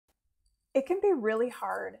It can be really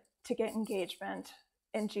hard to get engagement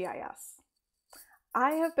in GIS.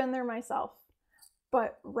 I have been there myself,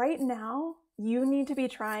 but right now you need to be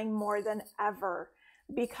trying more than ever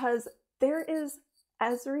because there is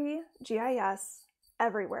Esri GIS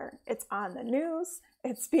everywhere. It's on the news,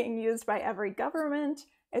 it's being used by every government,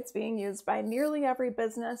 it's being used by nearly every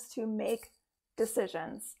business to make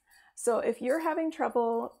decisions. So if you're having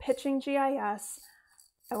trouble pitching GIS,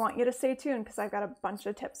 I want you to stay tuned because I've got a bunch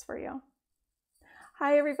of tips for you.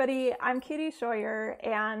 Hi everybody, I'm Katie Scheurer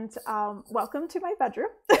and welcome to my bedroom.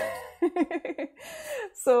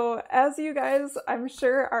 So as you guys, I'm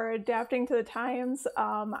sure, are adapting to the times,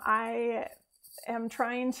 I am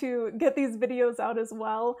trying to get these videos out as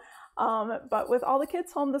well. But with all the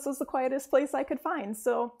kids home, this was the quietest place I could find.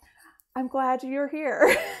 So I'm glad you're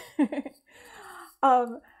here.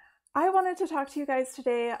 I wanted to talk to you guys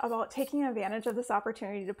today about taking advantage of this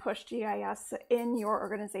opportunity to push GIS in your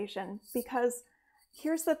organization because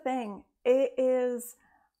here's the thing, it is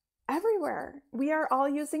everywhere. We are all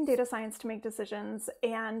using data science to make decisions,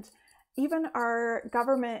 and even our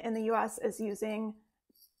government in the US is using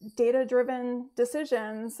data-driven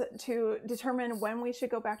decisions to determine when we should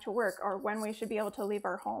go back to work or when we should be able to leave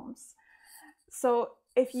our homes. So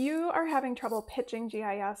if you are having trouble pitching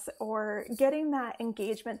GIS or getting that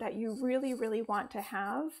engagement that you really, really want to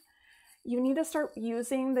have, you need to start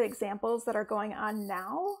using the examples that are going on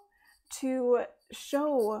now to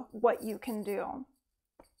show what you can do.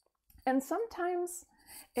 And sometimes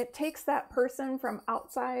it takes that person from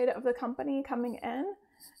outside of the company coming in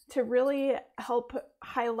to really help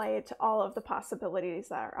highlight all of the possibilities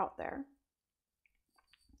that are out there.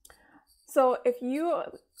 So if you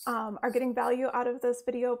are getting value out of this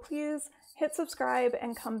video, please hit subscribe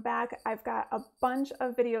and come back. I've got a bunch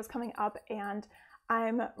of videos coming up and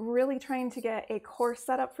I'm really trying to get a course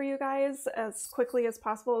set up for you guys as quickly as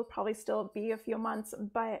possible. It'll probably still be a few months,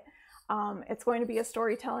 but it's going to be a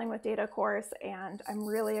storytelling with data course and I'm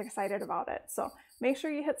really excited about it. So make sure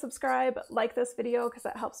you hit subscribe, like this video, because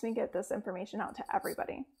it helps me get this information out to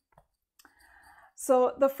everybody.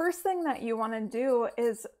 So the first thing that you want to do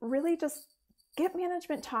is really just get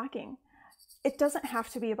management talking. It doesn't have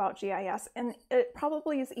to be about GIS, and it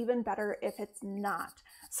probably is even better if it's not.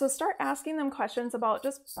 So start asking them questions about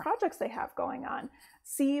just projects they have going on.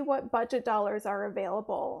 See what budget dollars are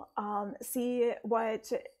available. See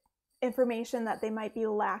what information that they might be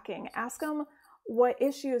lacking. Ask them what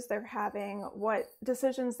issues they're having, what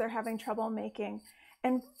decisions they're having trouble making,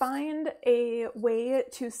 and find a way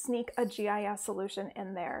to sneak a GIS solution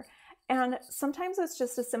in there. And sometimes it's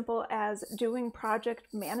just as simple as doing project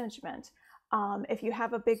management. If you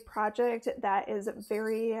have a big project that is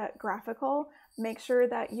very graphical, make sure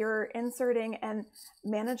that you're inserting and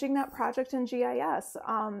managing that project in GIS.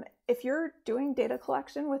 If you're doing data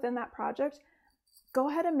collection within that project, go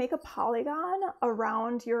ahead and make a polygon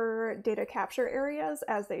around your data capture areas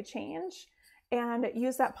as they change and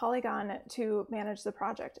use that polygon to manage the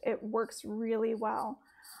project. It works really well.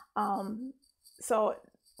 So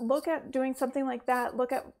look at doing something like that.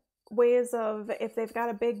 Look at ways of, if they've got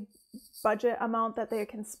a big budget amount that they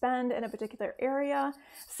can spend in a particular area,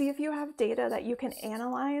 see if you have data that you can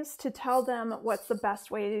analyze to tell them what's the best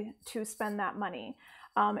way to spend that money.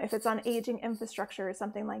 If it's on aging infrastructure or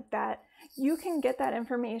something like that, you can get that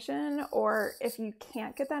information, or if you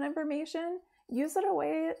can't get that information, use it a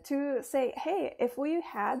way to say, hey, if we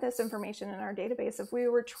had this information in our database, if we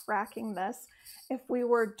were tracking this, if we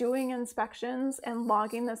were doing inspections and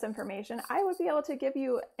logging this information, I would be able to give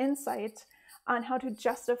you insight on how to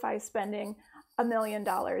justify spending $1 million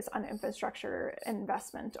on infrastructure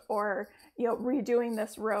investment, or redoing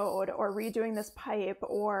this road, or redoing this pipe,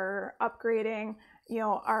 or upgrading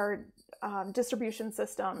our distribution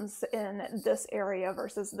systems in this area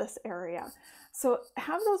versus this area. So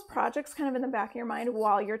have those projects kind of in the back of your mind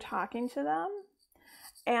while you're talking to them,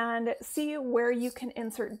 and see where you can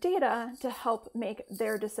insert data to help make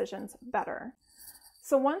their decisions better.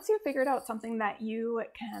 So once you've figured out something that you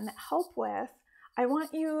can help with, I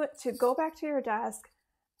want you to go back to your desk,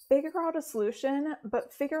 figure out a solution,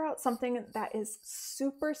 but figure out something that is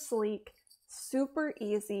super sleek, super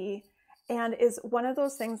easy, and is one of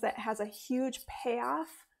those things that has a huge payoff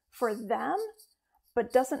for them,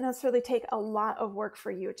 but doesn't necessarily take a lot of work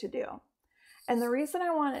for you to do. And the reason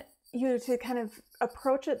I want you to kind of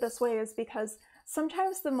approach it this way is because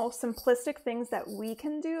sometimes the most simplistic things that we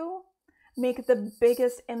can do make the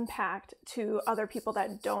biggest impact to other people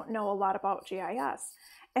that don't know a lot about GIS.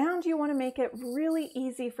 And you want to make it really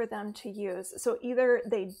easy for them to use. So either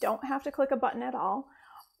they don't have to click a button at all,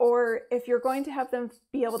 Or if you're going to have them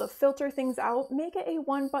be able to filter things out, make it a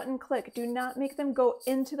one-button click. Do not make them go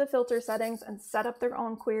into the filter settings and set up their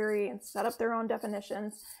own query and set up their own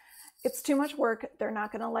definitions. It's too much work. They're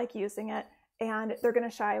not going to like using it, and they're going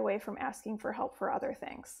to shy away from asking for help for other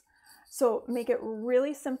things. So make it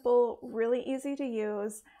really simple, really easy to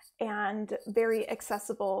use, and very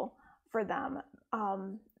accessible for them.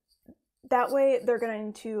 That way they're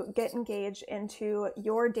going to get engaged into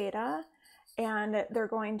your data, and they're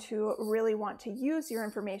going to really want to use your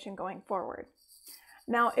information going forward.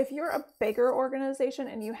 Now, if you're a bigger organization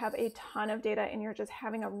and you have a ton of data and you're just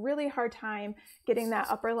having a really hard time getting that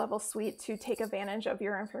upper level suite to take advantage of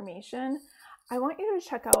your information, I want you to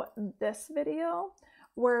check out this video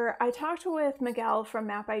where I talked with Miguel from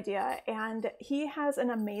Map Idea, and he has an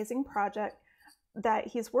amazing project that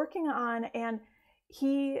he's working on, and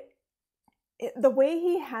the way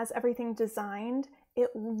he has everything designed, it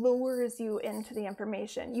lures you into the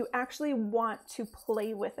information. You actually want to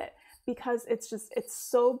play with it because it's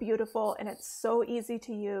so beautiful and it's so easy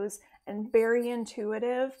to use and very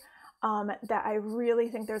intuitive that I really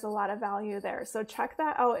think there's a lot of value there. So check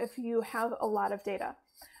that out if you have a lot of data.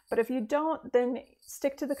 But if you don't, then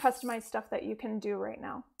stick to the customized stuff that you can do right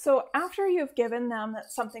now. So after you've given them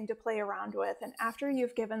something to play around with, and after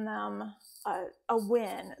you've given them a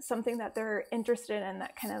win, something that they're interested in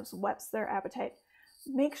that kind of whets their appetite,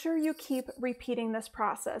 make sure you keep repeating this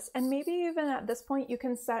process. And maybe even at this point, you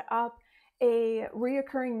can set up a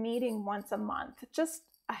reoccurring meeting once a month, just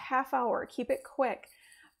a half hour, keep it quick,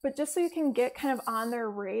 but just so you can get kind of on their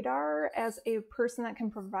radar as a person that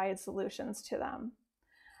can provide solutions to them.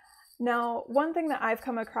 Now, one thing that I've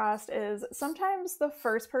come across is sometimes the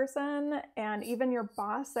first person and even your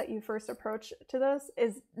boss that you first approach to this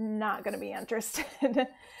is not going to be interested.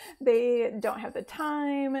 They don't have the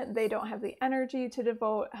time, they don't have the energy to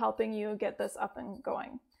devote helping you get this up and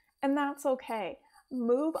going. And that's okay.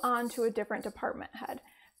 Move on to a different department head,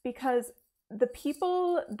 because the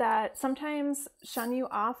people that sometimes shun you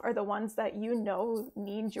off are the ones that you know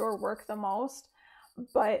need your work the most.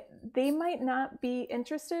 But they might not be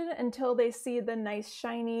interested until they see the nice,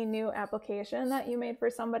 shiny new application that you made for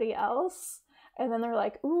somebody else. And then they're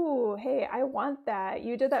like, ooh, hey, I want that.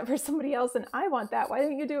 You did that for somebody else and I want that. Why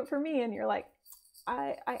didn't you do it for me? And you're like,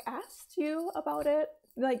 I asked you about it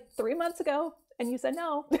like 3 months ago and you said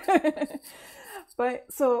no. But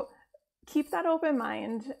so keep that open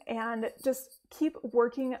mind and just keep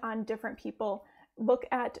working on different people. Look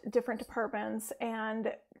at different departments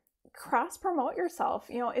and cross-promote yourself.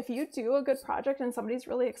 You know, if you do a good project and somebody's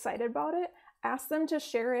really excited about it, ask them to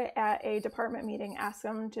share it at a department meeting, ask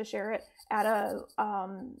them to share it at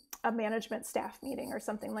a management staff meeting or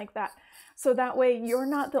something like that. So that way you're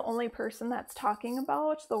not the only person that's talking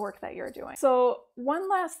about the work that you're doing. So one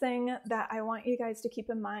last thing that I want you guys to keep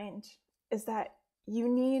in mind is that you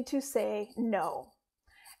need to say no.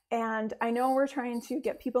 And I know we're trying to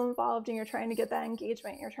get people involved and you're trying to get that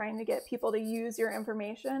engagement, you're trying to get people to use your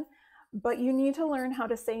information, but you need to learn how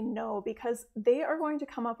to say no, because they are going to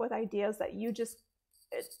come up with ideas that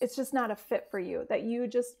it's just not a fit for you, that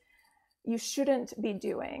you shouldn't be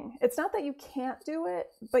doing. It's not that you can't do it,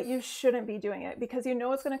 but you shouldn't be doing it because you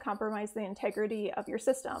know it's going to compromise the integrity of your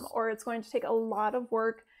system, or it's going to take a lot of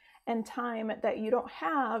work and time that you don't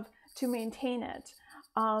have to maintain it.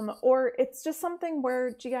 Or it's just something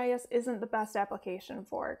where GIS isn't the best application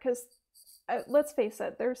for, because let's face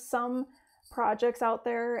it, there's some projects out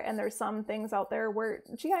there and there's some things out there where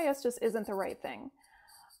GIS just isn't the right thing.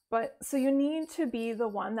 But so you need to be the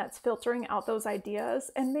one that's filtering out those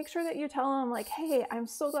ideas and make sure that you tell them like, hey, I'm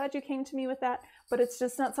so glad you came to me with that, but it's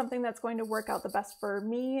just not something that's going to work out the best for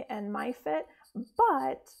me and my fit,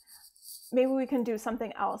 but maybe we can do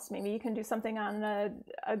something else. Maybe you can do something on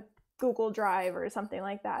a Google Drive or something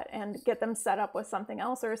like that and get them set up with something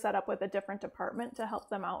else or set up with a different department to help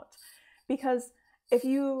them out. Because if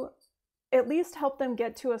you at least help them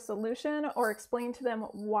get to a solution or explain to them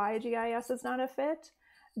why GIS is not a fit,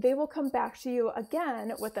 they will come back to you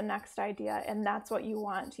again with the next idea, and that's what you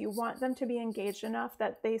want. You want them to be engaged enough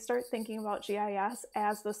that they start thinking about GIS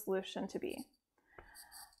as the solution to be.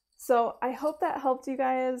 So I hope that helped you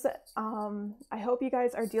guys. I hope you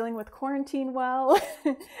guys are dealing with quarantine well,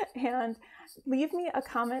 and leave me a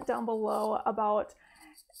comment down below about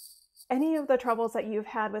any of the troubles that you've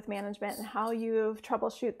had with management and how you've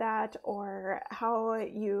troubleshoot that, or how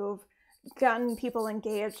you've gotten people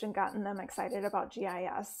engaged and gotten them excited about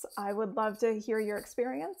GIS. I would love to hear your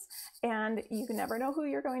experience, and you can never know who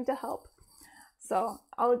you're going to help. So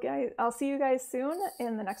I'll see you guys soon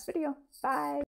in the next video. Bye.